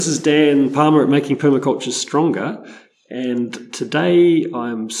This is Dan Palmer at Making Permaculture Stronger, and today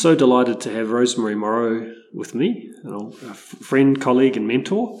I'm so delighted to have Rosemary Morrow with me, a friend, colleague and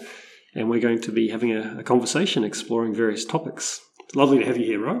mentor, and we're going to be having a conversation exploring various topics. It's lovely to have you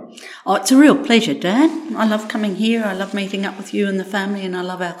here, Ro. Oh, it's a real pleasure, Dan. I love coming here, I love meeting up with you and the family, and I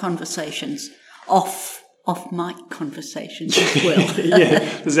love our conversations, off-mic conversations as well. Yeah,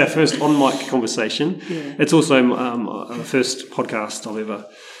 this is our first on-mic conversation. Yeah. It's also the first podcast I've ever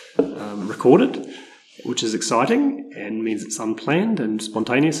recorded, which is exciting and means it's unplanned and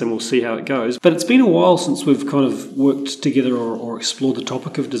spontaneous, and we'll see how it goes. But it's been a while since we've kind of worked together or explored the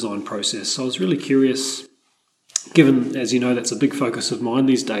topic of design process, so I was really curious, given, as you know, that's a big focus of mine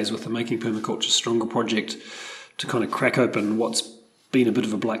these days with the Making Permaculture Stronger project, to kind of crack open what's been a bit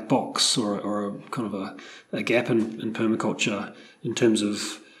of a black box or a kind of a gap in permaculture in terms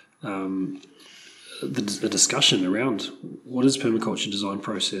of the discussion around what is permaculture design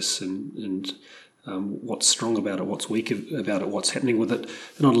process and what's strong about it, what's weak about it, what's happening with it.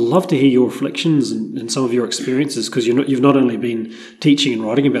 And I'd love to hear your reflections and some of your experiences, because you've not only been teaching and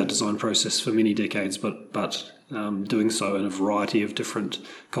writing about design process for many decades, but doing so in a variety of different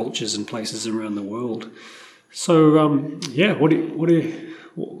cultures and places around the world. So, what do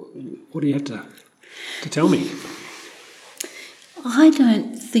you have to tell me? I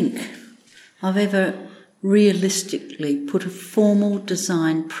don't think I've ever realistically put a formal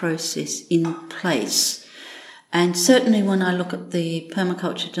design process in place. And certainly when I look at the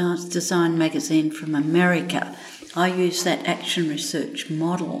Permaculture Design magazine from America, I use that action research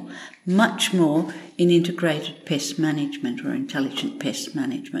model much more in integrated pest management or intelligent pest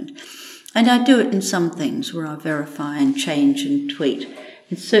management. And I do it in some things where I verify and change and tweak.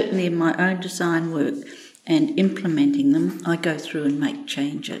 And certainly in my own design work and implementing them, I go through and make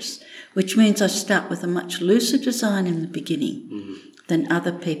changes, which means I start with a much looser design in the beginning than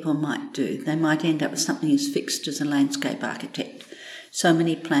other people might do. They might end up with something as fixed as a landscape architect. So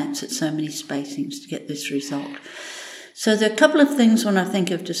many plants at so many spacings to get this result. So there are a couple of things when I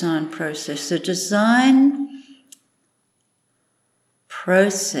think of design process. The design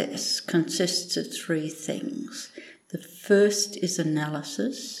process consists of three things. The first is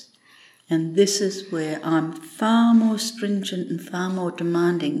analysis, and this is where I'm far more stringent and far more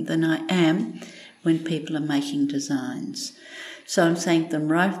demanding than I am when people are making designs. So I'm saying to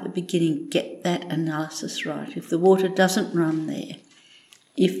them right at the beginning, get that analysis right. If the water doesn't run there,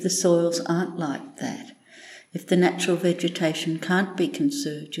 if the soils aren't like that, if the natural vegetation can't be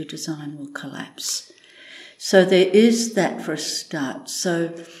conserved, your design will collapse. So there is that for a start.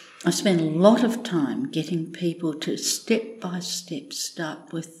 So I spend a lot of time getting people to step by step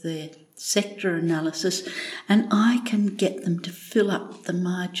start with their sector analysis, and I can get them to fill up the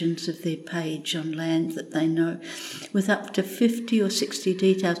margins of their page on land that they know with up to 50 or 60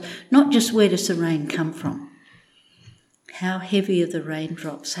 details. Not just where does the rain come from, how heavy are the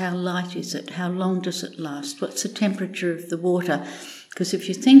raindrops, how light is it, how long does it last, what's the temperature of the water. Because if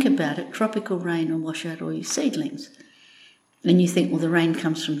you think about it, tropical rain will wash out all your seedlings. And you think, well, the rain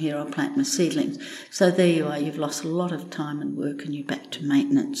comes from here, I'll plant my seedlings. So there you are, you've lost a lot of time and work and you're back to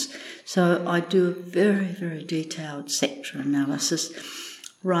maintenance. So I do a very, very detailed sector analysis,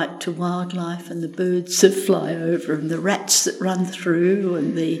 right to wildlife and the birds that fly over and the rats that run through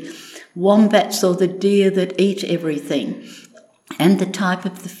and the wombats or the deer that eat everything, and the type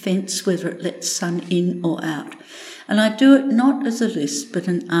of the fence, whether it lets sun in or out. And I do it not as a list, but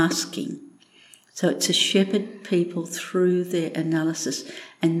an asking. So it's to shepherd people through their analysis.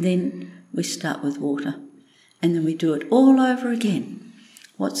 And then we start with water. And then we do it all over again.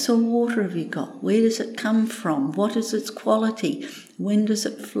 What sort of water have you got? Where does it come from? What is its quality? When does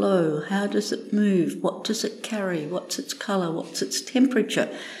it flow? How does it move? What does it carry? What's its colour? What's its temperature?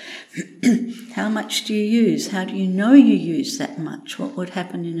 How much do you use? How do you know you use that much? What would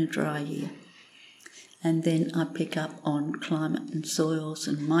happen in a dry year? And then I pick up on climate and soils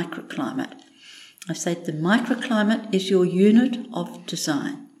and microclimate. I say the microclimate is your unit of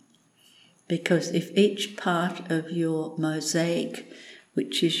design, because if each part of your mosaic,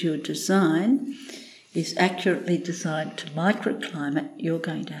 which is your design, is accurately designed to microclimate, you're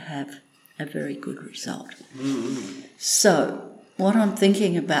going to have a very good result. So what I'm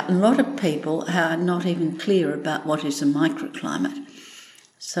thinking about, a lot of people are not even clear about what is a microclimate.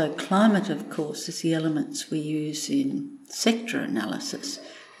 So climate, of course, is the elements we use in sector analysis.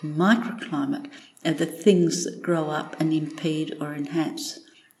 Microclimate are the things that grow up and impede or enhance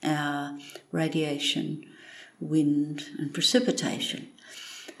our radiation, wind and precipitation.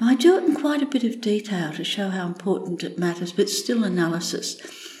 But I do it in quite a bit of detail to show how important it matters, but still analysis.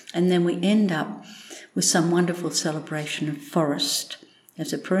 And then we end up with some wonderful celebration of forest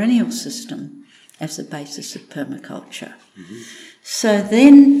as a perennial system as the basis of permaculture. Mm-hmm. So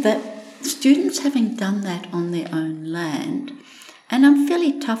then that students having done that on their own land, and I'm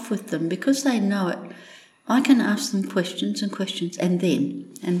fairly tough with them because they know it, I can ask them questions,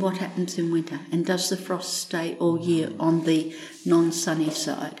 and what happens in winter, and does the frost stay all year on the non-sunny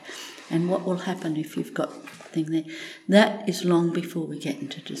side, and what will happen if you've got a thing there. That is long before we get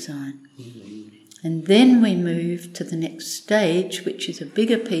into design. Mm-hmm. And then we move to the next stage, which is a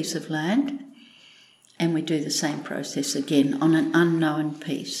bigger piece of land, and we do the same process again on an unknown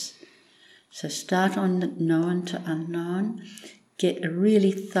piece. So start on known to unknown, get a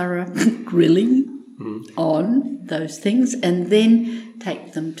really thorough grilling on those things, and then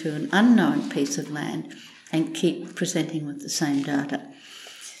take them to an unknown piece of land and keep presenting with the same data.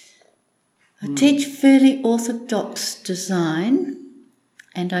 I teach fairly orthodox design,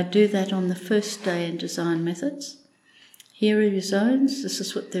 and I do that on the first day in design methods. Here are your zones, this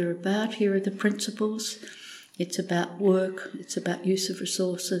is what they're about, here are the principles. It's about work, it's about use of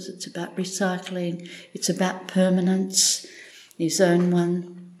resources, it's about recycling, it's about permanence. Your zone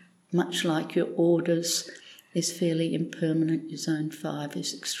 1, much like your orders, is fairly impermanent. Your zone 5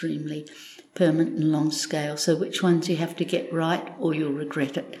 is extremely permanent and long scale. So which ones you have to get right or you'll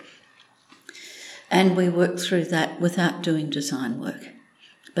regret it. And we work through that without doing design work.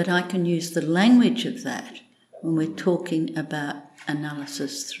 But I can use the language of that when we're talking about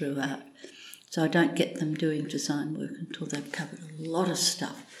analysis throughout. So I don't get them doing design work until they've covered a lot of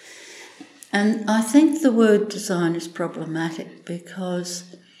stuff. And I think the word design is problematic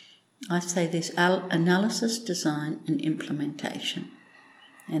because I say there's analysis, design and implementation.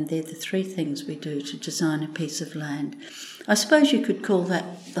 And they're the 3 things we do to design a piece of land. I suppose you could call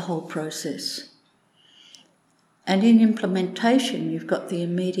that the whole process. And in implementation, you've got the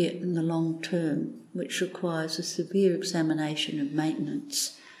immediate and the long term, which requires a severe examination of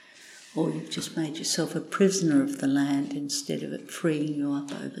maintenance, or you've just made yourself a prisoner of the land instead of it freeing you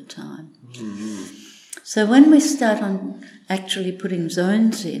up over time. Mm-hmm. So when we start on actually putting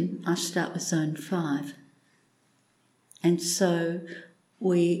zones in, I start with zone 5. And so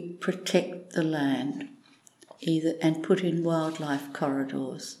we protect the land and put in wildlife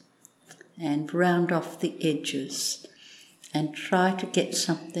corridors and round off the edges and try to get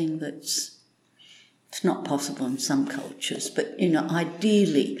something it's not possible in some cultures, but,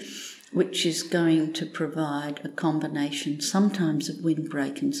 ideally, which is going to provide a combination sometimes of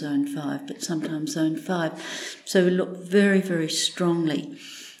windbreak in zone 5, but sometimes zone 5. So we look very, very strongly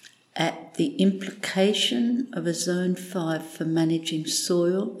at the implication of a zone 5 for managing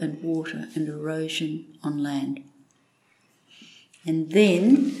soil and water and erosion on land. And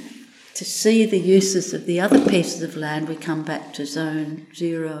then, to see the uses of the other pieces of land, we come back to zone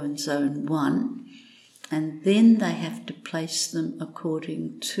 0 and zone 1. And then they have to place them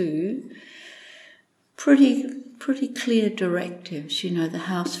according to pretty clear directives. The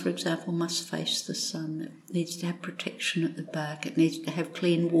house, for example, must face the sun. It needs to have protection at the back. It needs to have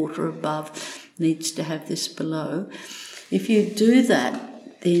clean water above. It needs to have this below. If you do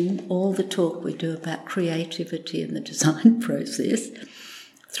that, then all the talk we do about creativity in the design process,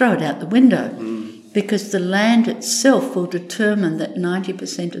 throw it out the window. Because the land itself will determine that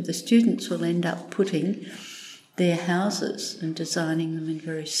 90% of the students will end up putting their houses and designing them in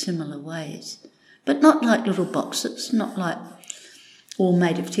very similar ways. But not like little boxes, not like all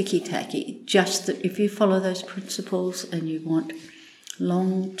made of ticky-tacky, just that if you follow those principles and you want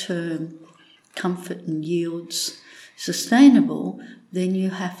long-term comfort and yields sustainable, then you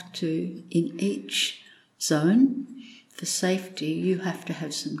have to, in each zone, for safety, you have to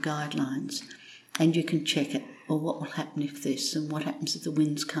have some guidelines. And you can check it, or what will happen if this, and what happens if the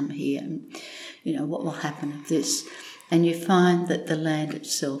winds come here, and what will happen if this. And you find that the land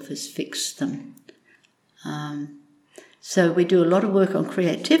itself has fixed them. So we do a lot of work on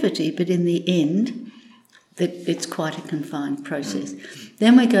creativity, but in the end, it's quite a confined process.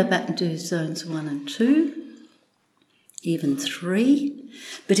 Then we go back and do zones 1 and 2, even 3.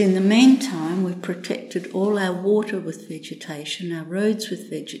 But in the meantime, we've protected all our water with vegetation, our roads with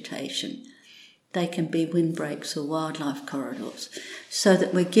vegetation. They can be windbreaks or wildlife corridors, so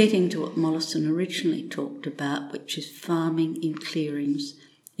that we're getting to what Mollison originally talked about, which is farming in clearings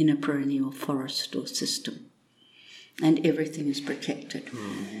in a perennial forest or system. And everything is protected.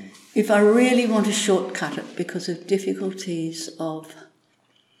 Mm-hmm. If I really want to shortcut it because of difficulties of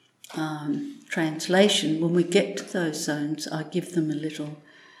translation, when we get to those zones, I give them a little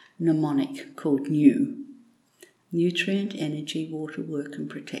mnemonic called NEW. Nutrient, energy, water, work and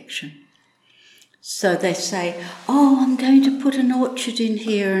protection. So they say, I'm going to put an orchard in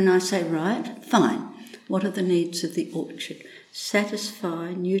here. And I say, right, fine. What are the needs of the orchard?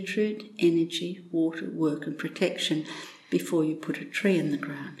 satisfy nutrient, energy, water, work and protection before you put a tree in the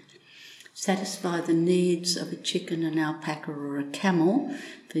ground. Satisfy the needs of a chicken, an alpaca or a camel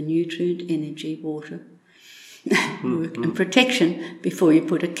for nutrient, energy, water, work and protection before you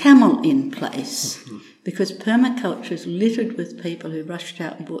put a camel in place. Because permaculture is littered with people who rushed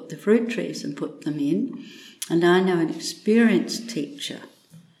out and bought the fruit trees and put them in. And I know an experienced teacher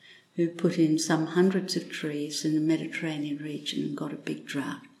who put in some hundreds of trees in the Mediterranean region and got a big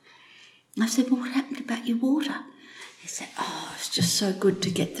drought. I said, well, what happened about your water? He said, it's just so good to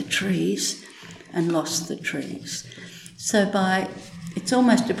get the trees, and lost the trees. So it's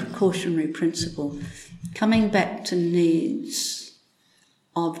almost a precautionary principle, coming back to needs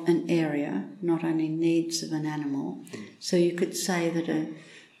of an area, not only needs of an animal. So you could say that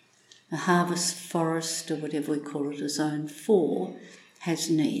a harvest forest, or whatever we call it, a zone 4, has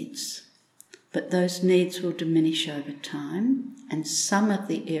needs. But those needs will diminish over time, and some of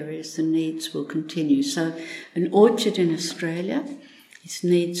the areas, the needs will continue. So an orchard in Australia, its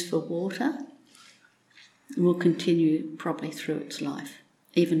needs for water will continue probably through its life,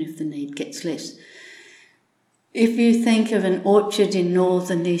 even if the need gets less. If you think of an orchard in North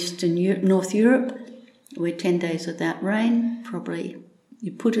Europe, where 10 days without rain, probably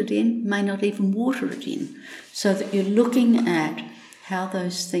you put it in, may not even water it in, so that you're looking at how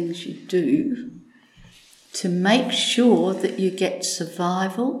those things you do to make sure that you get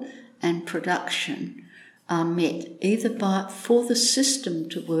survival and production are met, either for the system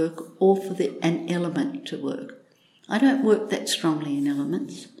to work or for an element to work. I don't work that strongly in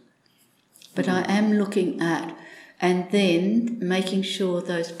elements, but I am looking at and then making sure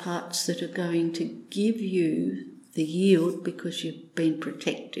those parts that are going to give you the yield because you've been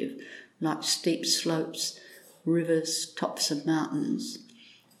protective, like steep slopes, rivers, tops of mountains,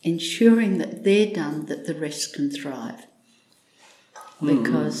 ensuring that they're done, that the rest can thrive.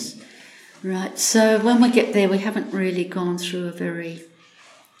 Because, right, so when we get there, we haven't really gone through a very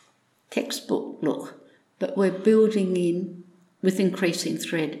textbook look, but we're building in, with increasing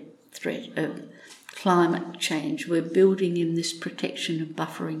threat of climate change, we're building in this protection and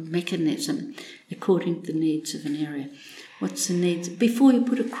buffering mechanism according to the needs of an area. What's the needs? Before you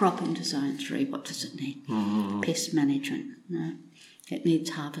put a crop into Zone 3, what does it need? Pest management. No. It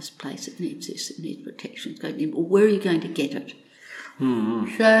needs harvest place, it needs this, it needs protection. Well, where are you going to get it?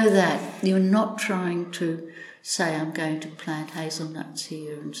 So that you're not trying to say, I'm going to plant hazelnuts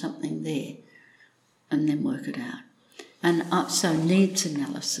here and something there, and then work it out. And so needs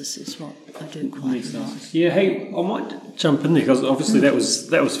analysis is what I do quite like. Yeah, hey, I might jump in there because obviously that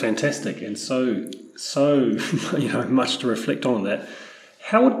was fantastic and so much to reflect on that.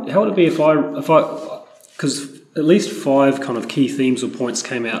 How would it be if I because at least 5 kind of key themes or points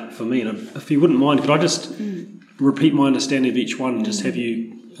came out for me, and if you wouldn't mind, could I just repeat my understanding of each one and just have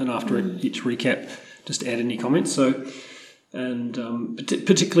you, and after each recap, just add any comments? So. And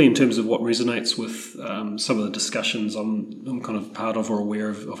particularly in terms of what resonates with some of the discussions I'm kind of part of or aware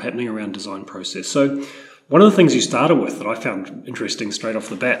of happening around design process. So one of the things you started with that I found interesting straight off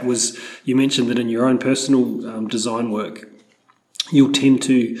the bat was you mentioned that in your own personal design work, you'll tend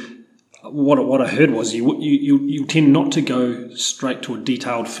to, what I heard was you tend not to go straight to a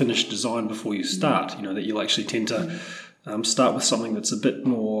detailed finished design before you start, that you'll actually tend to start with something that's a bit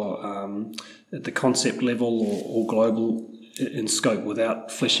more at the concept level or global in scope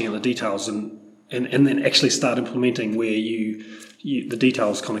without fleshing out the details and then actually start implementing where the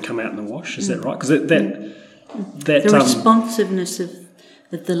details kind of come out in the wash. Is that right? Because the responsiveness of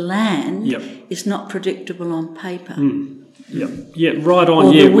the land is not predictable on paper. Yeah, right on.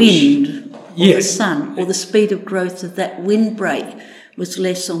 Or the wind, or the sun, or the speed of growth of that windbreak was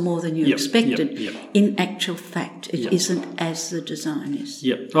less or more than you expected. In actual fact, it isn't as the design is.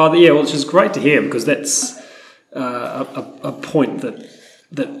 Which is great to hear because that's a point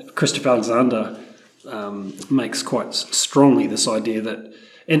that Christopher Alexander makes quite strongly. This idea that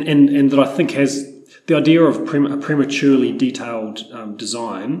and that I think has the idea of a prematurely detailed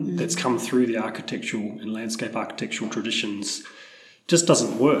design that's come through the architectural and landscape architectural traditions just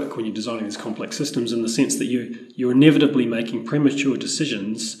doesn't work when you're designing these complex systems, in the sense that you're inevitably making premature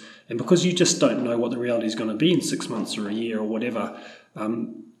decisions, and because you just don't know what the reality is going to be in 6 months or a year or whatever,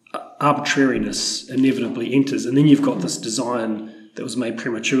 arbitrariness inevitably enters, and then you've got this design that was made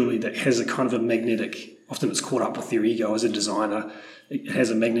prematurely that has a kind of a magnetic, often it's caught up with your ego as a designer, it has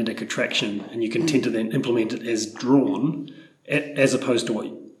a magnetic attraction, and you can tend to then implement it as drawn, as opposed to what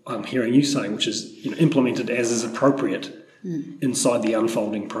I'm hearing you saying, which is implemented as is appropriate inside the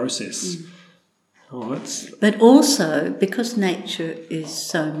unfolding process. Oh, that's... But also, because nature is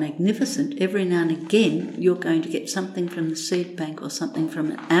so magnificent, every now and again you're going to get something from the seed bank or something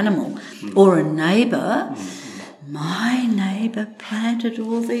from an animal or a neighbour. My neighbour planted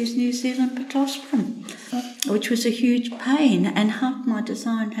all these New Zealand Pittosporum, which was a huge pain, and half my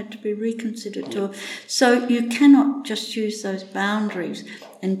design had to be reconsidered. So you cannot just use those boundaries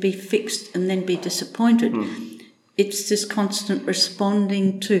and be fixed and then be disappointed. It's this constant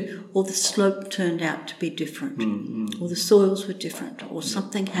responding to, or the slope turned out to be different, or the soils were different, or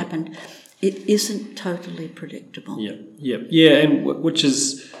something happened. It isn't totally predictable. And which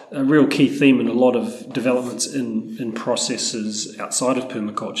is a real key theme in a lot of developments in processes outside of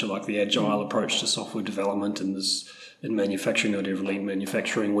permaculture, like the agile approach to software development and this in manufacturing, idea of lean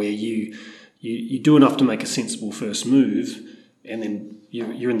manufacturing, where you do enough to make a sensible first move, and then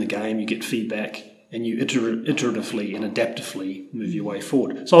you're in the game, you get feedback, and you iteratively and adaptively move your way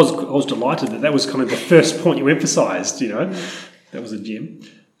forward. So I was delighted that was kind of the first point you emphasised. That was a gem.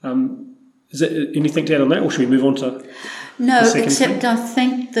 Is there anything to add on that, or should we move on to No, the second except thing? I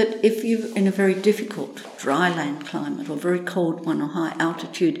think that if you're in a very difficult dry land climate or very cold one or high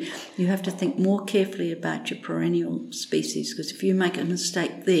altitude, you have to think more carefully about your perennial species, because if you make a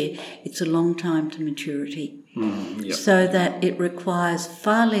mistake there, it's a long time to maturity. So that it requires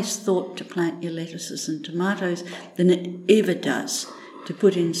far less thought to plant your lettuces and tomatoes than it ever does to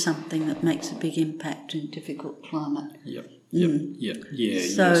put in something that makes a big impact in difficult climate.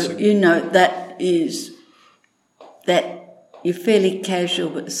 So, that you're fairly casual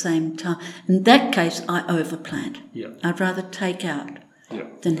but at the same time. In that case, I overplant. I'd rather take out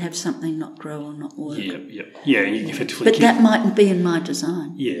than have something not grow or not work. You effectively But that mightn't be in my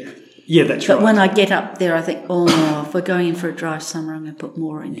design. That's right. But when I get up there, I think, if we're going in for a dry summer, I'm going to put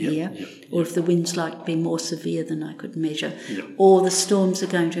more in here. Or if the wind's like to be more severe than I could measure, or the storms are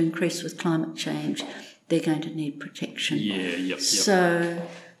going to increase with climate change, they're going to need protection. So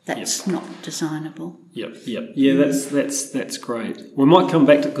that's not designable. That's great. We might come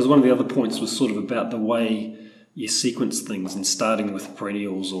back to, because one of the other points was sort of about the way you sequence things and starting with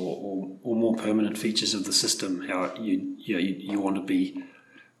perennials or more permanent features of the system, how you want to be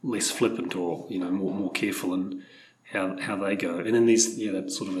less flippant or more careful in how they go, and then there's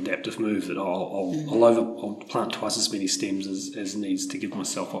that sort of adaptive move that I'll plant twice as many stems as needs to give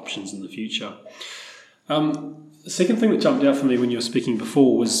myself options in the future. The second thing that jumped out for me when you were speaking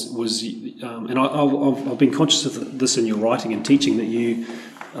before was and I've been conscious of this in your writing and teaching, that you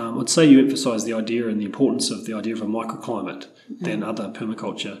I'd say you emphasise the idea and the importance of the idea of a microclimate than other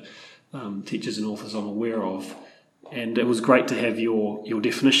permaculture teachers and authors I'm aware of. And it was great to have your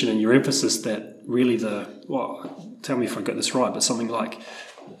definition and your emphasis that really tell me if I got this right, but something like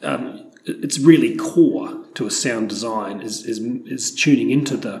it's really core to a sound design is tuning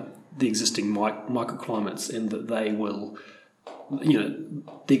into the existing microclimates, and that they will,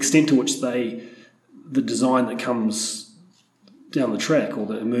 the extent to which the design that comes down the track or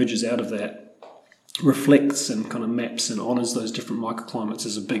that emerges out of that reflects and kind of maps and honours those different microclimates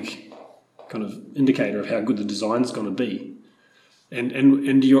is a big kind of indicator of how good the design is going to be.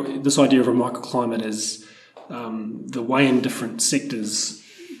 And this idea of a microclimate is the way in different sectors,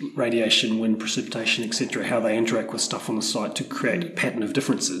 radiation, wind, precipitation, etc., how they interact with stuff on the site to create a pattern of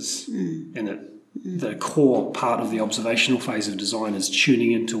differences. And the core part of the observational phase of design is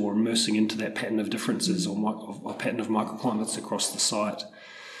tuning into or immersing into that pattern of differences or pattern of microclimates across the site.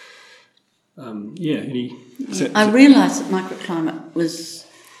 I realised that microclimate was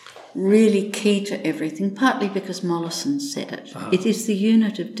really key to everything, partly because Mollison said it. It is the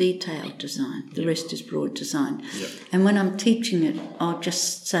unit of detailed design. The rest is broad design. And when I'm teaching it, I'll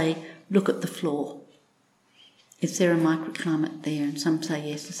just say, look at the floor. Is there a microclimate there? And some say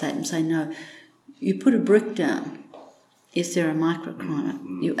yes, and say no. You put a brick down. Is there a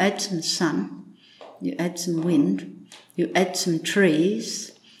microclimate? You add some sun. You add some wind. You add some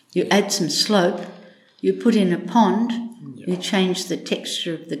trees. You add some slope. You put in a pond. You change the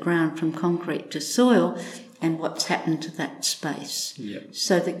texture of the ground from concrete to soil, and what's happened to that space.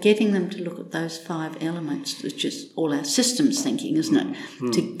 So that getting them to look at those 5 elements, which is all our systems thinking, isn't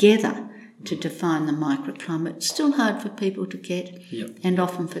it, together to define the microclimate, it's still hard for people to get, and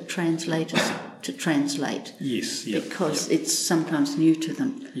often for translators to translate. Because it's sometimes new to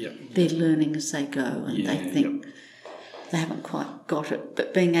them. They're learning as they go, and they think they haven't quite got it.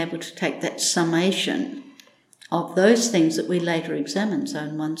 But being able to take that summation of those things that we later examine,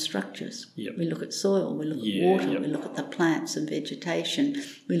 Zone 1 structures. We look at soil, we look at water, we look at the plants and vegetation,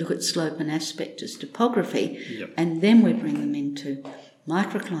 we look at slope and aspect as topography, and then we bring them into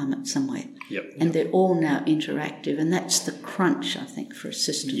microclimate somewhere. Yep. And they're all now interactive, and that's the crunch, I think, for a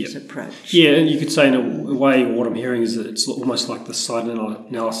systems approach. Yeah, and you could say in a way what I'm hearing is that it's almost like the site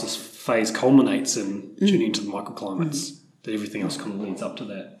analysis phase culminates in tuning into the microclimates, that everything else kind of leads up to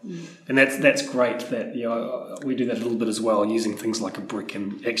that. And that's great that we do that a little bit as well, using things like a brick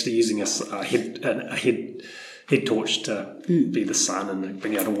and actually using a head torch to be the sun and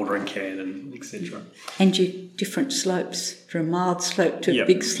bring out a watering can and etc. And you different slopes, from a mild slope to a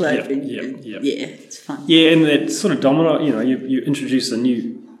big slope. Yeah, it's fun. Yeah, and that sort of domino, you introduce a new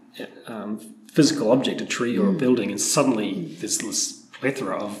physical object, a tree or a building, and suddenly there's this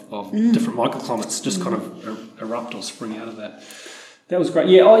plethora of different microclimates just kind of erupt or spring out of that. That was great.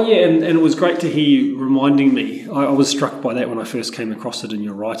 Yeah, and it was great to hear you reminding me. I was struck by that when I first came across it in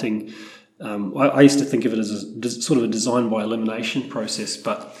your writing. I used to think of it as sort of a design by elimination process,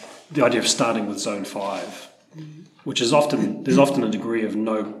 but the idea of starting with Zone 5, which is there's often a degree of a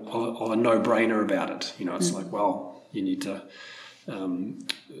no-brainer about it. It's like, well, you need to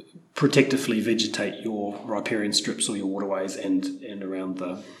protectively vegetate your riparian strips or your waterways and around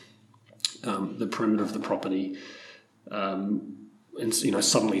the perimeter of the property. And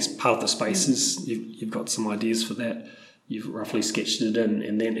suddenly part of the spaces, you've got some ideas for that. You've roughly sketched it in,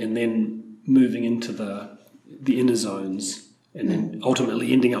 and then moving into the inner zones, and then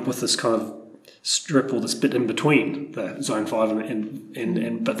ultimately ending up with this kind of strip or this bit in between the Zone 5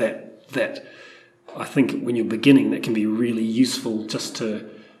 and but that I think when you're beginning, that can be really useful just to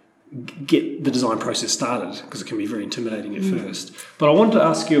get the design process started, because it can be very intimidating at first. But I wanted to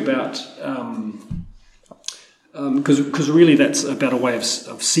ask you about because really that's about a way of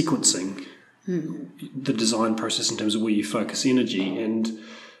sequencing the design process in terms of where you focus energy. And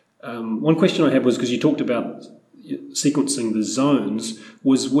one question I had was, because you talked about sequencing the zones,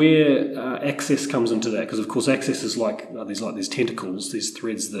 was where access comes into that, because of course access is these tentacles, these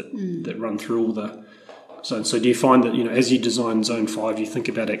threads that run through all the zones. So do you find that as you design Zone 5, you think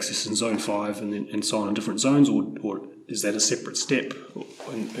about access in Zone 5 and so on in different zones, or is that a separate step,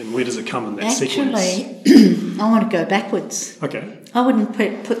 and where does it come in that sequence? Actually, I want to go backwards. Okay. I wouldn't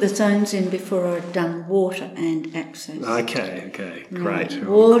put the zones in before I'd done water and access. Okay, great.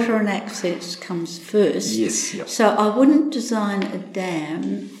 Water and access comes first. Yes, yep. So I wouldn't design a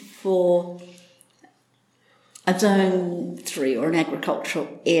dam for a Zone 3 or an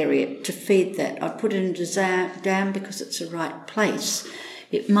agricultural area to feed that. I'd put it in a dam because it's the right place.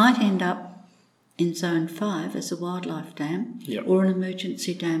 It might end up in Zone 5 as a wildlife dam, or an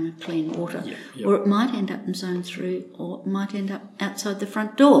emergency dam of clean water, or it might end up in Zone 3, or it might end up outside the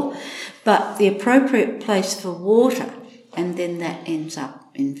front door. But the appropriate place for water, and then that ends up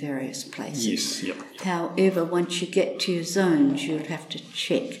in various places. Yes, However, once you get to your zones, you'd have to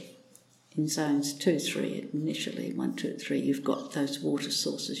check in Zones 2, 3 initially, 1, 2, 3, you've got those water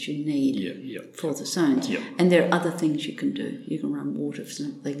sources you need for the zones. And there are other things you can do. You can run water for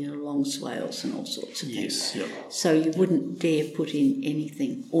something along swales and all sorts of things. So you wouldn't dare put in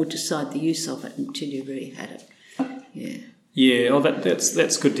anything or decide the use of it until you really had it. Yeah,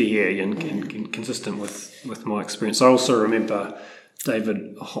 that's good to hear, and consistent with my experience. I also remember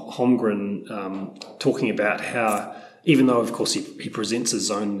David Holmgren talking about how, even though, of course, he presents a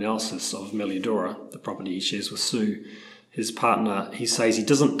zone analysis of Meliodora, the property he shares with Sue, his partner, he says he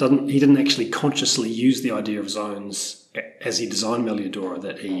didn't actually consciously use the idea of zones as he designed Meliodora,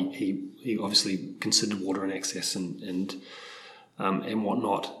 that he obviously considered water and access and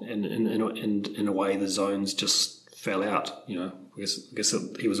whatnot, and in a way the zones just fell out. I guess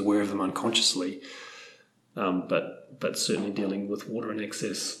he was aware of them unconsciously, but certainly dealing with water and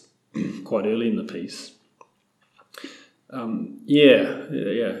access quite early in the piece. I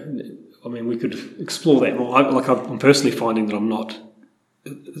mean, we could explore that more. I'm personally finding that I'm not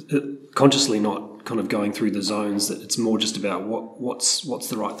consciously not kind of going through the zones. That it's more just about what's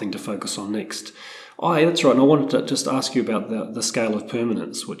the right thing to focus on next. That's right. And I wanted to just ask you about the scale of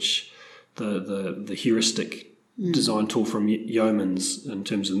permanence, which the heuristic design tool from Yeomans, in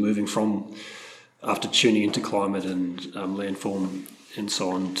terms of moving from, after tuning into climate and landform and so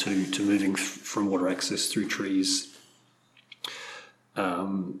on, to moving from water access through trees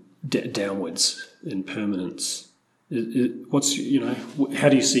downwards in permanence. How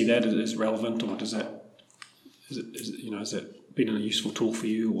do you see that as relevant, or has that been a useful tool for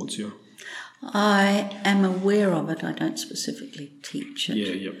you? What's your? I am aware of it. I don't specifically teach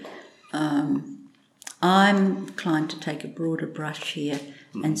it. I'm inclined to take a broader brush here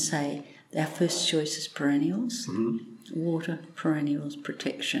and say our first choice is perennials, water, perennials,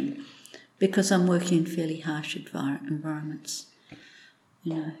 protection, because I'm working in fairly harsh environments.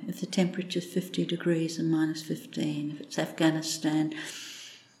 You know, if the temperature's 50 degrees and minus 15, if it's Afghanistan,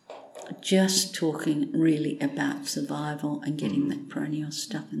 just talking really about survival and getting that perennial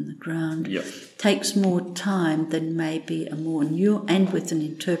stuff in the ground takes more time than maybe and with an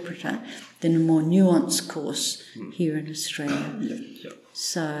interpreter, than a more nuanced course here in Australia.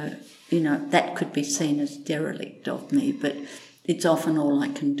 So, you know, that could be seen as derelict of me, but it's often all I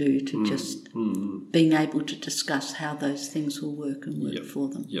can do to just being able to discuss how those things will work and work for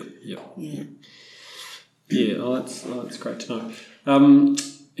them. That's great to know.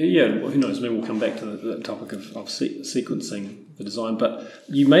 Who knows, maybe we'll come back to the topic of sequencing the design, but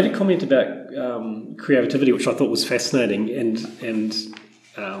you made a comment about creativity, which I thought was fascinating, and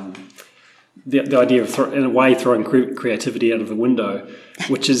the idea of in a way throwing creativity out of the window,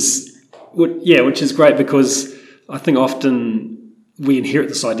 which is great, because I think often we inherit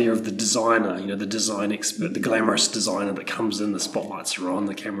this idea of the designer, you know, the design expert, the glamorous designer that comes in, the spotlights are on,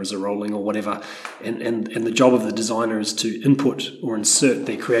 the cameras are rolling or whatever, and the job of the designer is to input or insert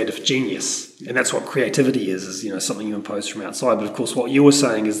their creative genius, and that's what creativity is, you know, something you impose from outside. But of course what you were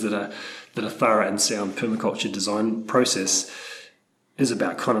saying is that a thorough and sound permaculture design process is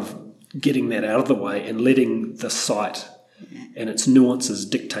about kind of getting that out of the way and letting the site and its nuances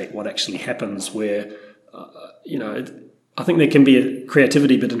dictate what actually happens, where I think there can be a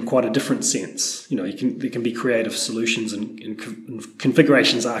creativity, but in quite a different sense. You know, there can be creative solutions and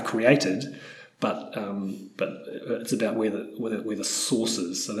configurations are created, but it's about where the source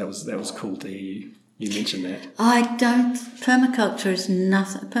is. So that was cool to hear you mention that.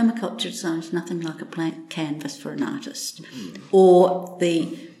 Permaculture design is nothing like a blank canvas for an artist, or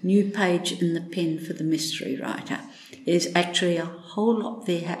the new page in the pen for the mystery writer. There's actually a whole lot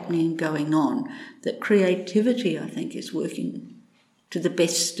there happening and going on, that creativity, I think, is working to the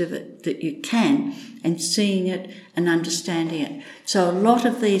best of it that you can, and seeing it and understanding it. So a lot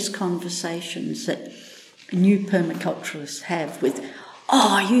of these conversations that new permaculturists have with,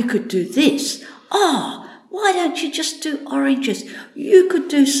 you could do this, why don't you just do oranges, you could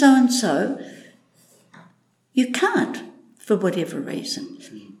do so-and-so, you can't, for whatever reason.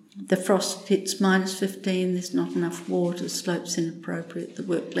 The frost hits minus 15, there's not enough water, the slope's inappropriate, the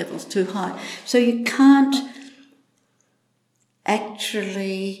work level's too high. So you can't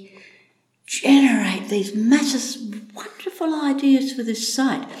actually generate these masses of wonderful ideas for this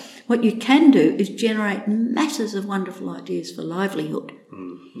site. What you can do is generate masses of wonderful ideas for livelihood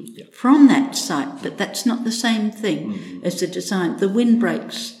from that site, but that's not the same thing as the design. The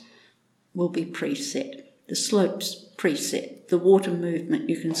windbreaks will be preset, the slopes preset, the water movement,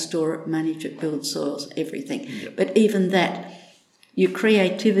 you can store it, manage it, build soils, everything. But even that, your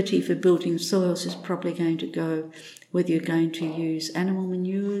creativity for building soils is probably going to go whether you're going to use animal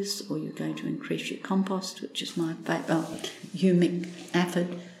manures or you're going to increase your compost, which is my favourite, humic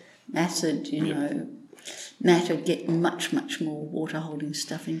acid, matter, get much, much more water-holding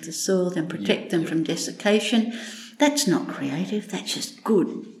stuff into the soil, then protect them from desiccation. That's not creative, that's just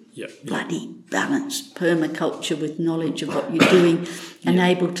good. Bloody balanced permaculture with knowledge of what you're doing and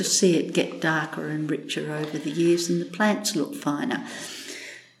able to see it get darker and richer over the years, and the plants look finer.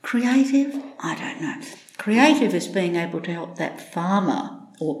 Creative? I don't know. Creative is being able to help that farmer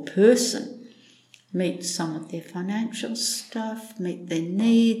or person meet some of their financial stuff, meet their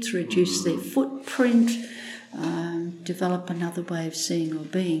needs, reduce their footprint, develop another way of seeing or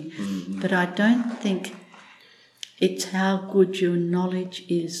being. But I don't think it's how good your knowledge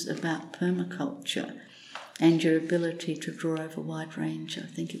is about permaculture and your ability to draw over a wide range, I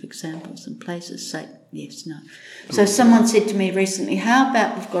think, of examples and places. Say yes, no. So someone said to me recently, how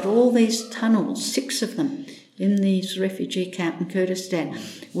about we've got all these tunnels, 6 of them, in these refugee camp in Kurdistan.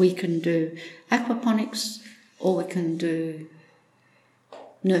 We can do aquaponics or we can do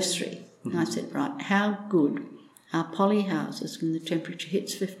nursery. And I said, right, how good are poly houses when the temperature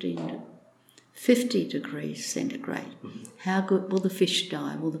hits 50 degrees centigrade? How good will the fish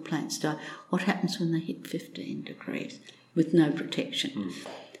die? Will the plants die? What happens when they hit 15 degrees with no protection?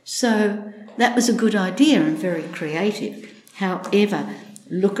 So that was a good idea and very creative. However,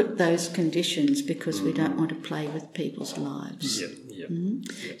 look at those conditions, because we don't want to play with people's lives.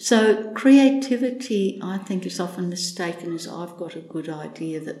 So creativity, I think, is often mistaken as I've got a good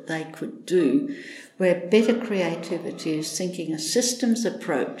idea that they could do, where better creativity is thinking a systems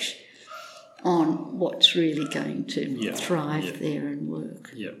approach on what's really going to thrive there and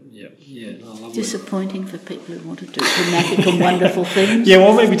work. Disappointing for people who want to do dramatic and wonderful things.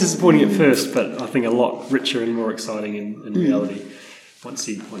 Well, maybe disappointing at first, but I think a lot richer and more exciting in reality once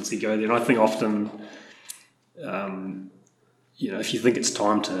you go there. And I think often, if you think it's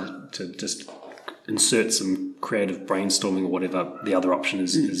time to just insert some creative brainstorming or whatever. The other option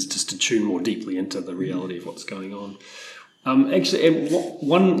is just to tune more deeply into the reality of what's going on. Actually, and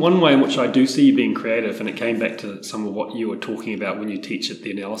one way in which I do see you being creative, and it came back to some of what you were talking about when you teach at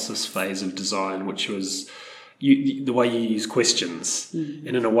the analysis phase of design, which was the way you use questions.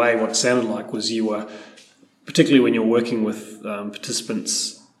 And in a way, what it sounded like was you were, particularly when you're working with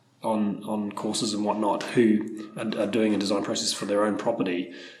participants on courses and whatnot who are doing a design process for their own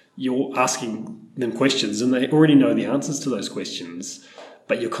property, you're asking them questions and they already know the answers to those questions,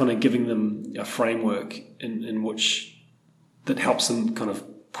 but you're kind of giving them a framework in which that helps them kind of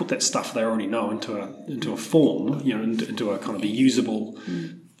put that stuff they already know into a form, into a kind of a usable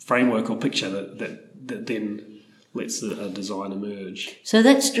framework or picture that then lets a design emerge. So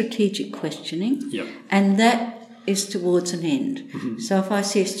that's strategic questioning, and that is towards an end. So if I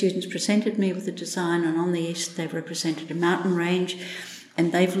see a student's presented me with a design, and on the east they've represented a mountain range,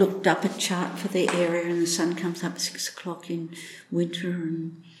 and they've looked up a chart for their area, and the sun comes up at 6 o'clock in winter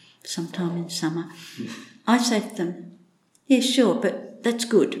and sometime in summer, I say to them, yeah, sure, but that's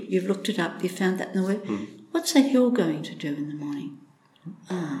good. You've looked it up, you found that in the web. What's that you're going to do in the morning?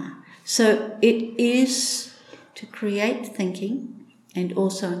 So it is to create thinking and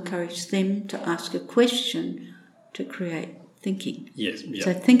also encourage them to ask a question to create thinking. Yes.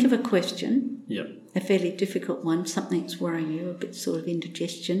 So think of a question, Yeah. a fairly difficult one, something that's worrying you, a bit sort of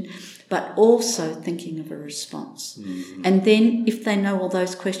indigestion, but also thinking of a response. And then if they know all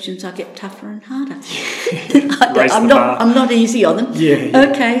those questions, I get tougher and harder. I'm not easy on them. Yeah.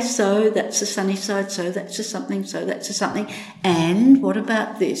 Okay, so that's the sunny side, so that's a something, so that's a something. And what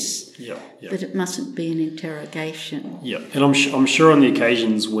about this? Yeah. But it mustn't be an interrogation. Yeah, and I'm sure on the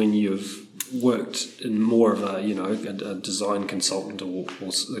occasions when you've worked in more of a design consultant or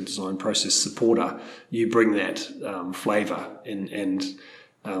a design process supporter, you bring that flavour and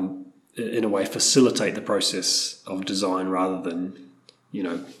in a way facilitate the process of design rather than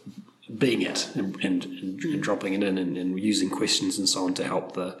being it and dropping it in and using questions and so on to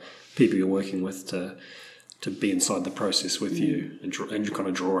help the people you're working with to be inside the process with you and kind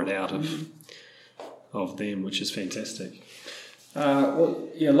of draw it out of them, which is fantastic.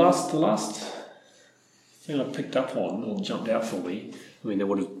 The last thing I picked up on or jumped out for me, I mean, there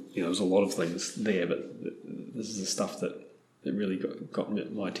would have, there was a lot of things there, but this is the stuff that really got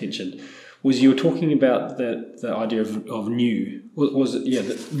my attention, was you were talking about the idea of new, was it,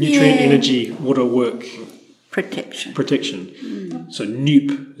 the nutrient, energy, water, work, protection. So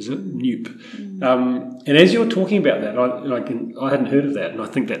NEWP, is it? NEWP. And as you were talking about that, I hadn't heard of that, and I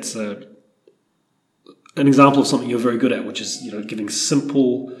think that's an example of something you're very good at, which is giving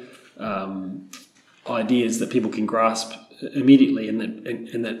simple ideas that people can grasp immediately, and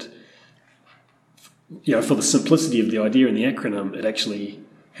that for the simplicity of the idea in the acronym, it actually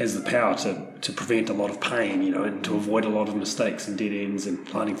has the power to prevent a lot of pain, and to avoid a lot of mistakes and dead ends and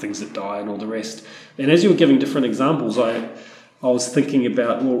planting things that die and all the rest. And as you were giving different examples, I was thinking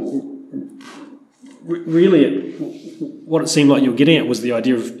about, really what it seemed like you were getting at was the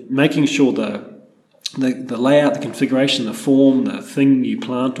idea of making sure the layout, the configuration, the form, the thing you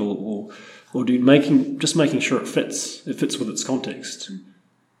plant or do making sure it fits with its context,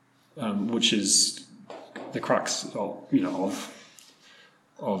 which is the crux of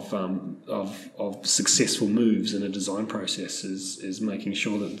successful moves in a design process is making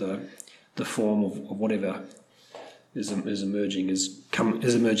sure that the form of whatever is emerging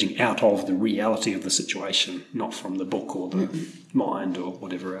out of the reality of the situation, not from the book or the mind or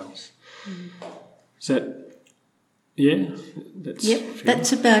whatever else. Is that,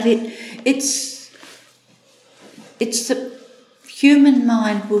 That's about it. It's the human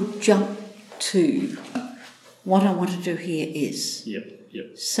mind will jump to what I want to do here is. Yep.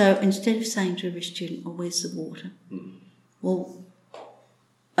 So instead of saying to every student, well, where's the water? Well,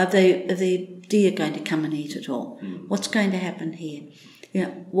 are the deer going to come and eat it all? What's going to happen here?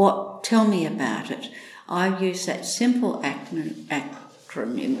 Tell me about it. I use that simple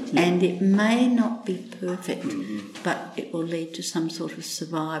acronym, and it may not be perfect, but it will lead to some sort of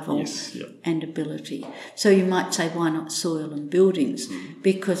survival and ability. So you might say, why not soil and buildings?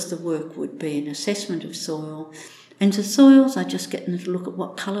 Because the work would be an assessment of soil. And the soils, I just get them to look at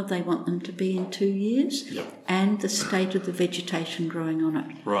what colour they want them to be in 2 years and the state of the vegetation growing on it.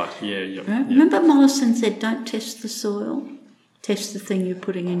 Right, Right? Remember Mollison said, don't test the soil, test the thing you're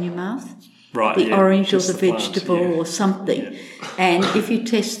putting in your mouth. Right, the orange or the plant, vegetable or something. Yeah. And if you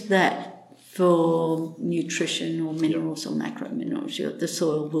test that for nutrition or minerals or macrominerals, the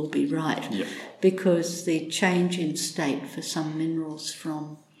soil will be right. Yeah. Because the change in state for some minerals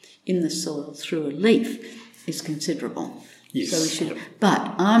from in the soil through a leaf is considerable. Yes. So we should,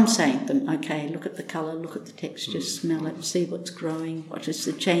 but I'm saying to them, okay, look at the colour, look at the texture, smell it, see what's growing, what is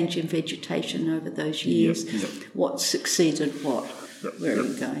the change in vegetation over those years, what succeeded what, where are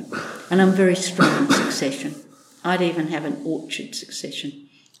we going? And I'm very strong in succession. I'd even have an orchard succession.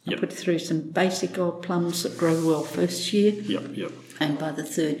 I put through some basic old plums that grow well first year, and by the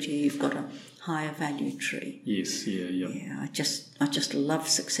third year you've got a higher value tree. Yes, yeah. I just love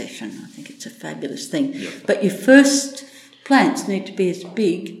succession. I think it's a fabulous thing. But your first plants need to be as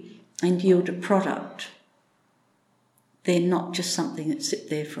big and yield a product. They're not just something that sit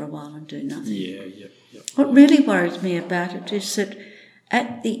there for a while and do nothing. Yeah. What really worries me about it is that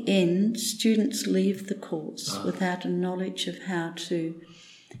at the end, students leave the course without a knowledge of how to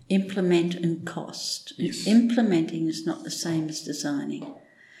implement and cost. Yes. Implementing is not the same as designing.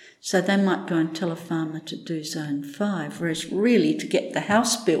 So they might go and tell a farmer to do Zone 5, whereas really to get the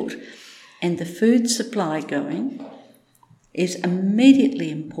house built and the food supply going is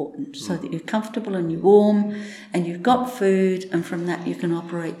immediately important, so that you're comfortable and you're warm and you've got food, and from that you can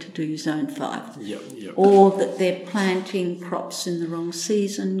operate to do Zone 5. Or that they're planting crops in the wrong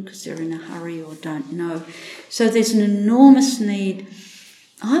season because they're in a hurry or don't know. So there's an enormous need.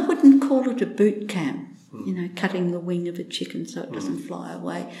 I wouldn't call it a boot camp, cutting the wing of a chicken so it doesn't fly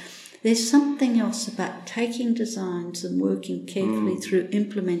away. There's something else about taking designs and working carefully through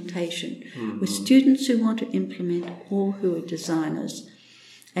implementation with students who want to implement or who are designers,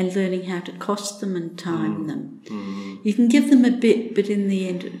 and learning how to cost them and time them. You can give them a bit, but in the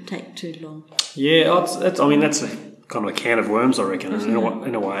end it will take too long. Yeah, that's a kind of a can of worms, I reckon.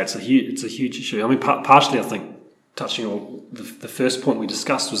 In a way, it's a huge issue. I mean, partially, I think, touching on the first point we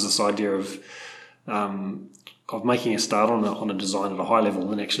discussed was this idea of making a start on a design at a high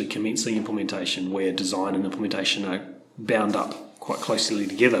level and actually commencing implementation, where design and implementation are bound up quite closely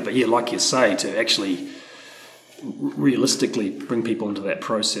together. But yeah, like you say, to actually realistically bring people into that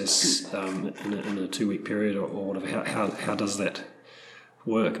process in a 2-week period or whatever, how does that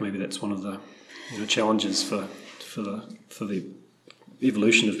work? Maybe that's one of the challenges for the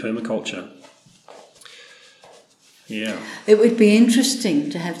evolution of permaculture. Yeah. It would be interesting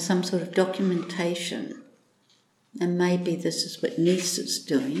to have some sort of documentation, and maybe this is what Nice is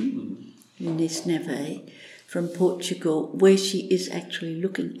doing, Nice Neve from Portugal, where she is actually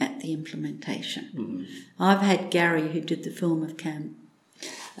looking at the implementation. I've had Gary, who did the film of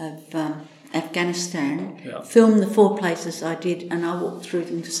Afghanistan, film the 4 places I did, and I walked through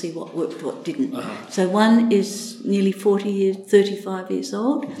them to see what worked, what didn't. So one is nearly 35 years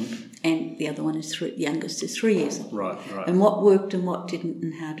old, and the other one is the youngest is 3 years old. Right. And what worked and what didn't,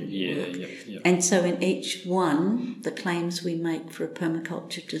 and how did it work. And so in each one, the claims we make for a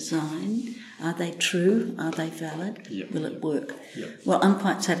permaculture design, are they true? Are they valid? Will it work? Well, I'm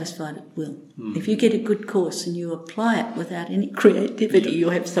quite satisfied it will. If you get a good course and you apply it without any creativity, you'll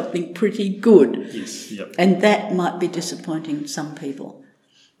have something pretty good. Yes. And that might be disappointing to some people.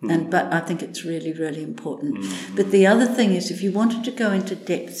 But I think it's really, really important. But the other thing is, if you wanted to go into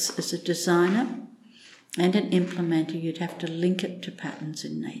depths as a designer and an implementer, you'd have to link it to patterns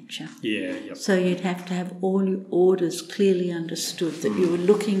in nature. So you'd have to have all your orders clearly understood, that you were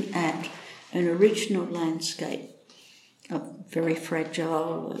looking at an original landscape, a very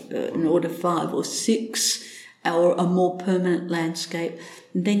fragile, an order 5 or 6, or a more permanent landscape.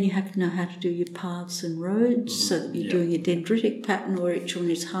 And then you have to know how to do your paths and roads, so that you're doing a dendritic pattern where each one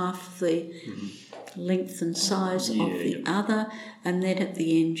is half the length and size of the other, and then at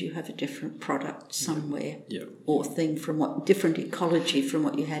the end you have a different product somewhere or thing from what different ecology from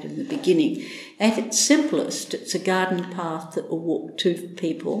what you had in the beginning. At its simplest, it's a garden path that will walk 2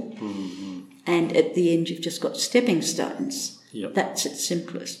 people, and at the end you've just got stepping stones. That's its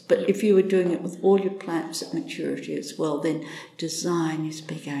simplest. But if you were doing it with all your plants at maturity as well, then design is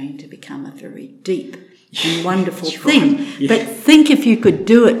going to become a very deep and wonderful thing. Right. But think if you could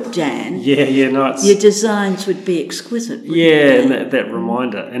do it, Dan. Your designs would be exquisite. And that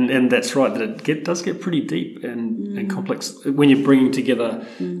reminder, and that's right, that it does get pretty deep and complex when you're bringing together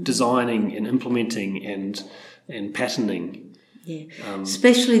designing and implementing and patterning.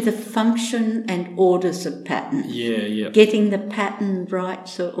 Especially the function and orders of pattern. Getting the pattern right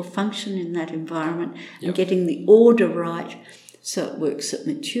so it will function in that environment, and getting the order right so it works at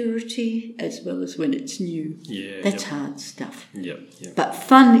maturity as well as when it's new. That's hard stuff. But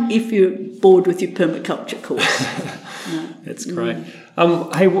fun if you're bored with your permaculture course. That's great.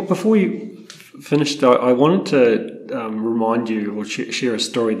 Hey, before you finished, I wanted to remind you or share a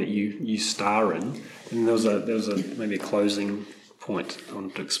story that you star in. And there was maybe a closing point I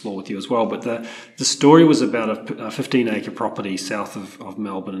wanted to explore with you as well. But the story was about a 15-acre property south of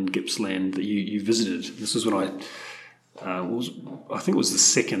Melbourne in Gippsland that you visited. This was when I think it was the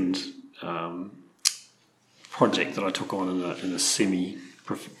second project that I took on in a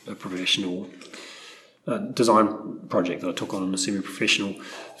semi-professional design project that I took on in a semi-professional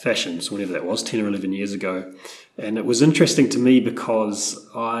fashion, so whenever that was, 10 or 11 years ago. And it was interesting to me because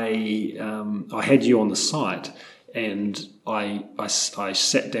I had you on the site, and I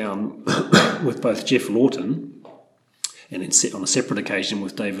sat down with both Jeff Lawton and then on a separate occasion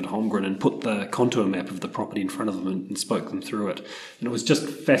with David Holmgren and put the contour map of the property in front of them and spoke them through it. And it was just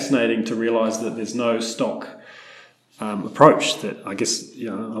fascinating to realise that there's no stock approach that I guess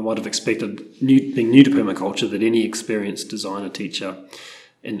I might have expected, being new to permaculture, that any experienced designer, teacher,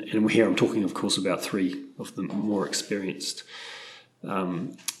 and here I'm talking, of course, about 3 of the more experienced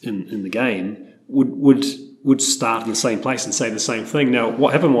in the game, would start in the same place and say the same thing. Now,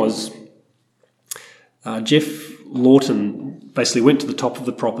 what happened was Jeff Lawton basically went to the top of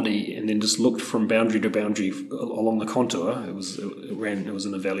the property and then just looked from boundary to boundary along the contour. It was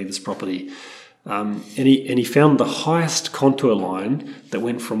in a valley, this property. And he found the highest contour line that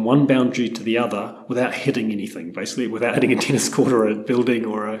went from one boundary to the other without hitting anything, basically without hitting a tennis court or a building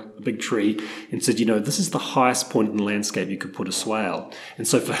or a big tree, and said, this is the highest point in the landscape you could put a swale. And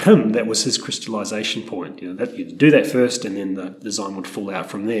so for him, that was his crystallization point. That you'd do that first, and then the design would fall out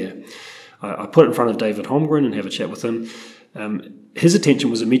from there. I put it in front of David Holmgren and have a chat with him. His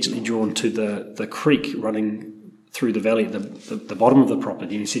attention was immediately drawn to the creek running through the valley at the bottom of the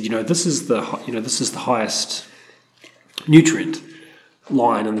property, and he said, this is the highest nutrient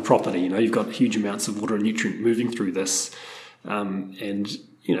line in the property. You've got huge amounts of water and nutrient moving through this, and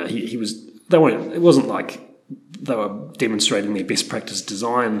he was. It wasn't like they were demonstrating their best practice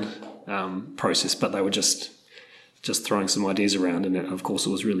design process, but they were just throwing some ideas around, and of course it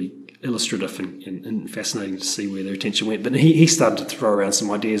was really illustrative and fascinating to see where their attention went. But he started to throw around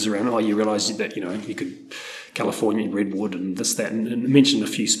some ideas around, you realise that you could California redwood and this, that, and mentioned a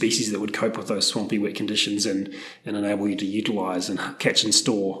few species that would cope with those swampy wet conditions and enable you to utilise and catch and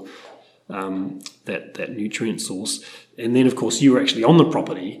store that nutrient source. And then of course you were actually on the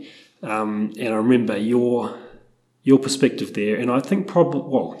property, and I remember your perspective there, and I think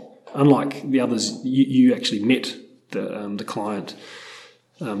unlike the others, you actually met the client,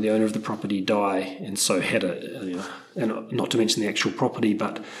 the owner of the property, Di, and so had and not to mention the actual property,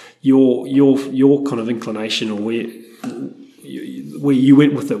 but your kind of inclination, or where you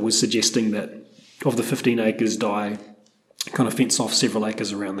went with it, was suggesting that of the 15 acres, Di kind of fence off several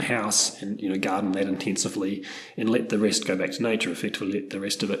acres around the house and garden that intensively and let the rest go back to nature. Effectively, let the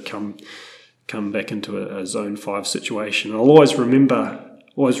rest of it come back into a zone 5 situation. I'll always remember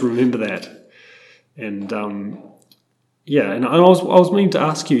that, and and I was meaning to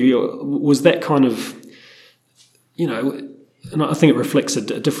ask you, was that kind of, and I think it reflects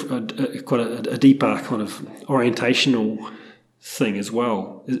quite a deeper kind of orientational thing as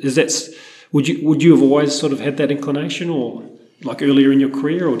well. Would you have always sort of had that inclination, or like earlier in your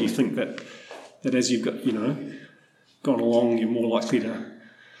career, or do you think that as you've got gone along, you're more likely to?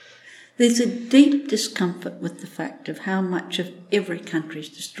 There's a deep discomfort with the fact of how much of every country is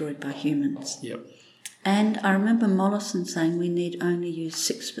destroyed by humans. Yep. And I remember Mollison saying we need only use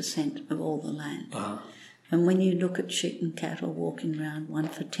 6% of all the land. Uh-huh. And when you look at sheep and cattle walking around, one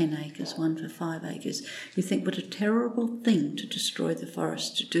for 10 acres, one for 5 acres, you think what a terrible thing to destroy the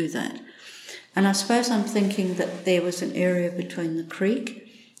forest to do that. And I suppose I'm thinking that there was an area between the creek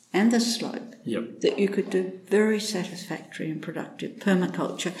and the slope that you could do very satisfactory and productive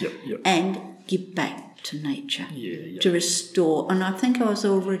permaculture and give back to nature to restore. And I think I was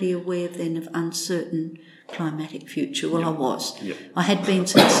already aware then of uncertain climatic future. Well, I was. I had been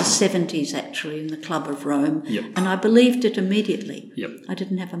since the 70s actually in the Club of Rome, and I believed it immediately. I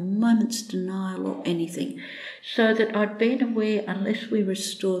didn't have a moment's denial or anything. So that I'd been aware, unless we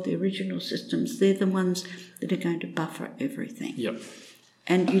restore the original systems, they're the ones that are going to buffer everything.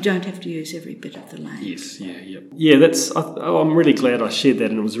 And you don't have to use every bit of the land. I'm really glad I shared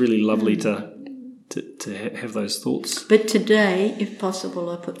that, and it was really lovely to have those thoughts. But today, if possible,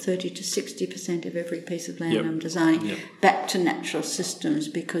 I put 30 to 60% of every piece of land I'm designing back to natural systems,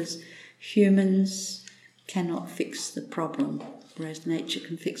 because humans cannot fix the problem, whereas nature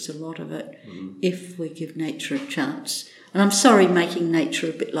can fix a lot of it if we give nature a chance. And I'm sorry making nature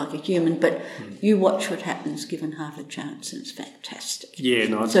a bit like a human, but you watch what happens given half a chance, and it's fantastic.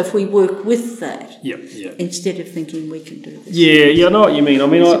 So if we work with that, instead of thinking we can do this. I know what you mean. I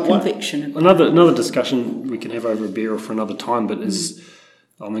mean, it's a conviction. Another discussion we can have over a beer or for another time, but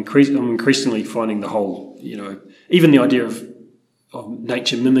I'm increasingly finding the whole, even the idea of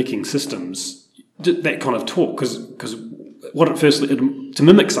nature mimicking systems, that kind of talk, because what at first, to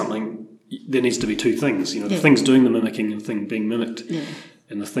mimic something, there needs to be two things. The Yeah. thing's doing the mimicking and the thing being mimicked. Yeah.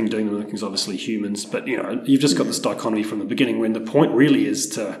 And the thing doing the mimicking is obviously humans. But, you've just got this dichotomy from the beginning when the point really is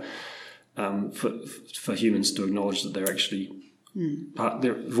to for humans to acknowledge that they're actually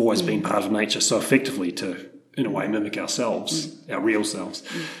they've always been part of nature so effectively to, in a way, mimic ourselves, our real selves.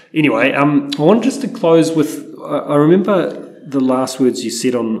 Anyway, I want just to close with, I remember the last words you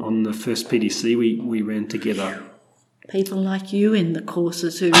said on the first PDC we ran together. People like you in the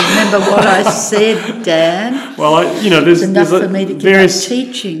courses who remember what I said, Dan. Well, there's enough for me to give up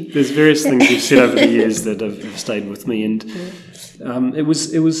teaching. There's various things you've said over the years that have stayed with me, and it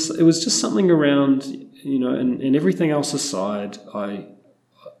was just something around, and everything else aside, I'll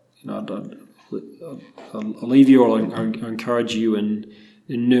leave you, or I'll encourage you in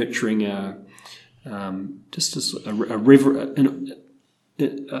nurturing an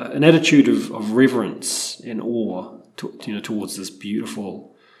attitude of reverence and awe towards this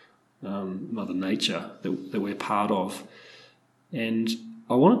beautiful Mother Nature that we're part of. And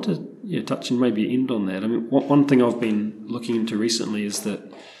I wanted to touch and maybe end on that. I mean, one thing I've been looking into recently is that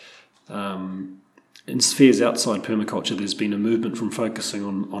in spheres outside permaculture, there's been a movement from focusing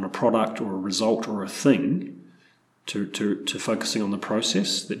on a product or a result or a thing to focusing on the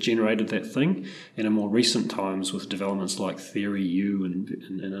process that generated that thing. And in more recent times, with developments like Theory U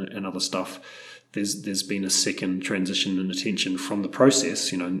and other stuff, there's been a second transition in attention from the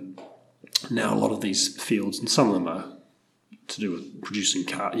process. Now a lot of these fields, and some of them are to do with producing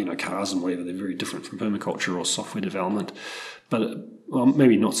cars and whatever, they're very different from permaculture or software development. But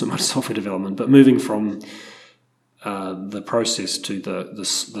maybe not so much software development, but moving from the process to the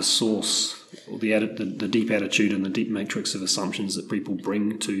source, or the deep attitude and the deep matrix of assumptions that people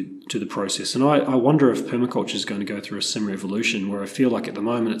bring to the process. And I wonder if permaculture is going to go through a similar evolution, where I feel like at the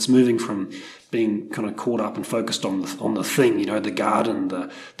moment it's moving from being kind of caught up and focused on the thing, the garden,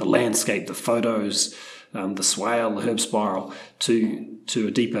 the landscape, the photos, the swale, the herb spiral, to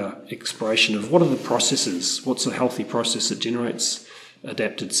a deeper exploration of what are the processes, what's a healthy process that generates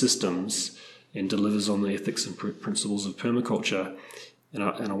adapted systems and delivers on the ethics and principles of permaculture. And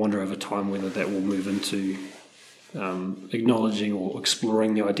I wonder over time whether that will move into acknowledging or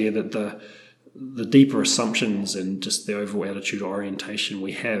exploring the idea that the deeper assumptions and just the overall attitude or orientation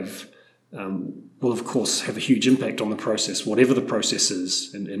we have will, of course, have a huge impact on the process, whatever the process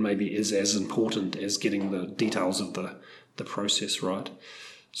is, and maybe is as important as getting the details of the process right.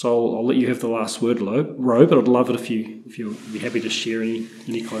 So I'll let you have the last word, Ro, but I'd love it if you'd be happy to share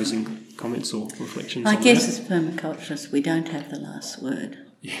any closing comments or reflections. I guess as permaculturists, we don't have the last word.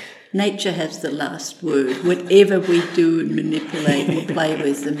 Yeah. Nature has the last word, whatever we do and manipulate and play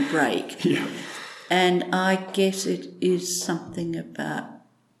with and break. Yeah. And I guess it is something about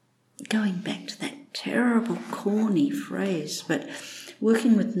going back to that terrible, corny phrase, but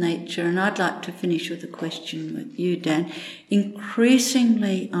working with nature. And I'd like to finish with a question with you, Dan.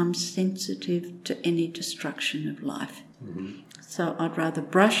 Increasingly, I'm sensitive to any destruction of life. Mm-hmm. So I'd rather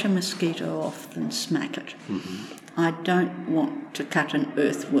brush a mosquito off than smack it. Mm-hmm. I don't want to cut an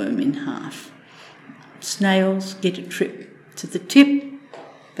earthworm in half. Snails get a trip to the tip,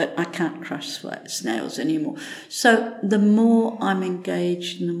 but I can't crush snails anymore. So the more I'm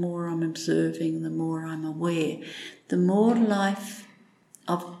engaged and the more I'm observing, the more I'm aware, the more life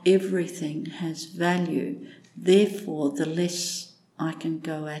of everything has value. Therefore, the less I can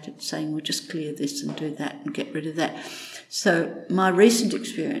go at it saying, well, just clear this and do that and get rid of that. So my recent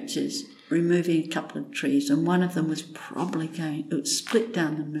experience is removing a couple of trees, and one of them was probably it was split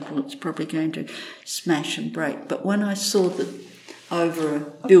down the middle, it's probably going to smash and break. But when I saw over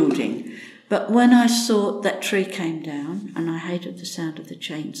a building, but when I saw that tree came down, and I hated the sound of the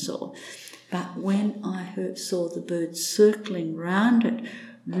chainsaw, but when I saw the birds circling round it,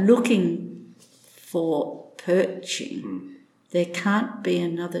 looking for perching, there can't be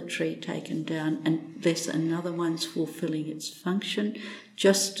another tree taken down unless another one's fulfilling its function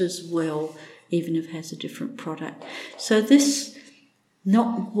just as well, even if it has a different product. So this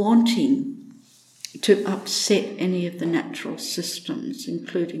not wanting to upset any of the natural systems,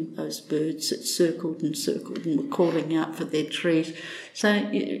 including those birds that circled and were calling out for their trees. So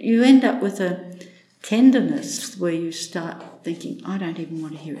you end up with a tenderness where you start thinking, I don't even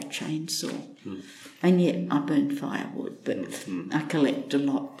want to hear a chainsaw. Mm. And yet I burn firewood, but I collect a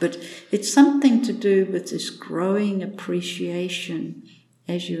lot. But it's something to do with this growing appreciation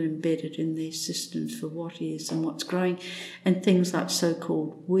as you're embedded in these systems for what is and what's growing, and things like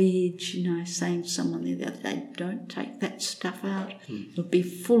so-called weeds, saying to someone the other day, don't take that stuff out. It'll be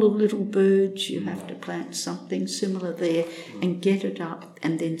full of little birds. You have to plant something similar there and get it up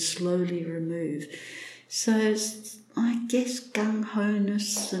and then slowly remove. So I guess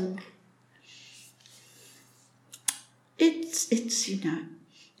gung-ho-ness and it's you know,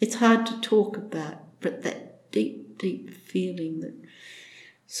 it's hard to talk about, but that deep feeling that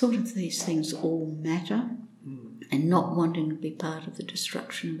sort of these things all matter, and not wanting to be part of the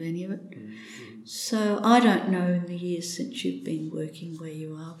destruction of any of it. So I don't know in the years since you've been working where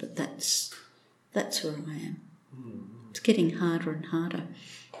you are, but that's where I am. It's getting harder and harder.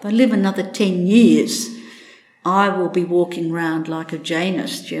 If I live another 10 years, I will be walking around like a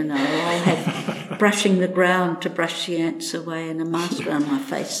Janist, you know. I'll have brushing the ground to brush the ants away and a mask around my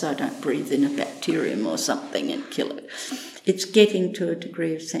face so I don't breathe in a bacterium or something and kill it. It's getting to a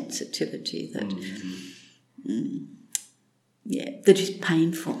degree of sensitivity that, that is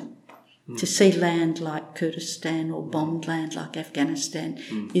painful. To see land like Kurdistan or bombed land like Afghanistan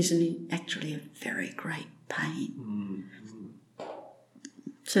is actually a very great pain.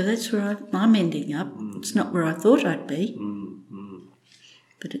 So that's where I'm ending up. It's not where I thought I'd be,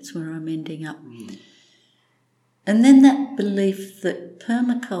 but it's where I'm ending up. And then that belief that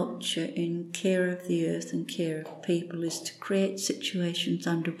permaculture in care of the earth and care of people is to create situations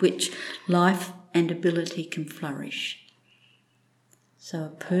under which life and ability can flourish. So a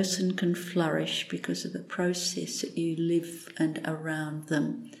person can flourish because of the process that you live and around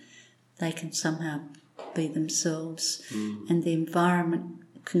them. They can somehow be themselves, and the environment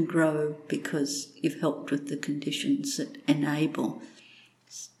can grow because you've helped with the conditions that enable.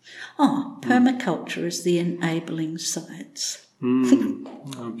 Permaculture is the enabling science.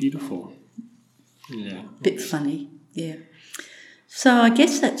 Oh, beautiful. Yeah. Bit funny, yeah. So I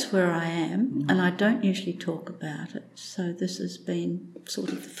guess that's where I am, and I don't usually talk about it. So this has been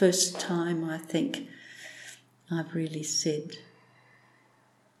sort of the first time I think I've really said,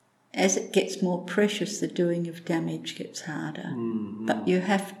 as it gets more precious, the doing of damage gets harder. But you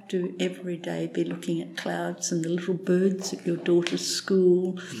have to every day be looking at clouds and the little birds at your daughter's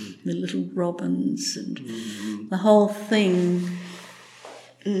school, the little robins and the whole thing.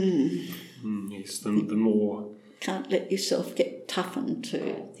 Yes, the more... Can't let yourself get toughened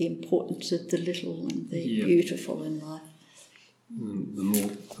to the importance of the little and the beautiful in life.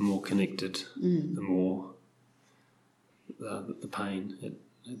 The more connected, the more the pain,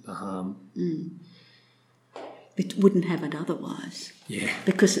 the harm. We wouldn't have it otherwise. Yeah.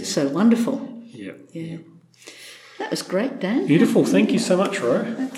 Because it's so wonderful. Yeah. Yeah. That was great, Dan. Beautiful. Thank you so much, Ro.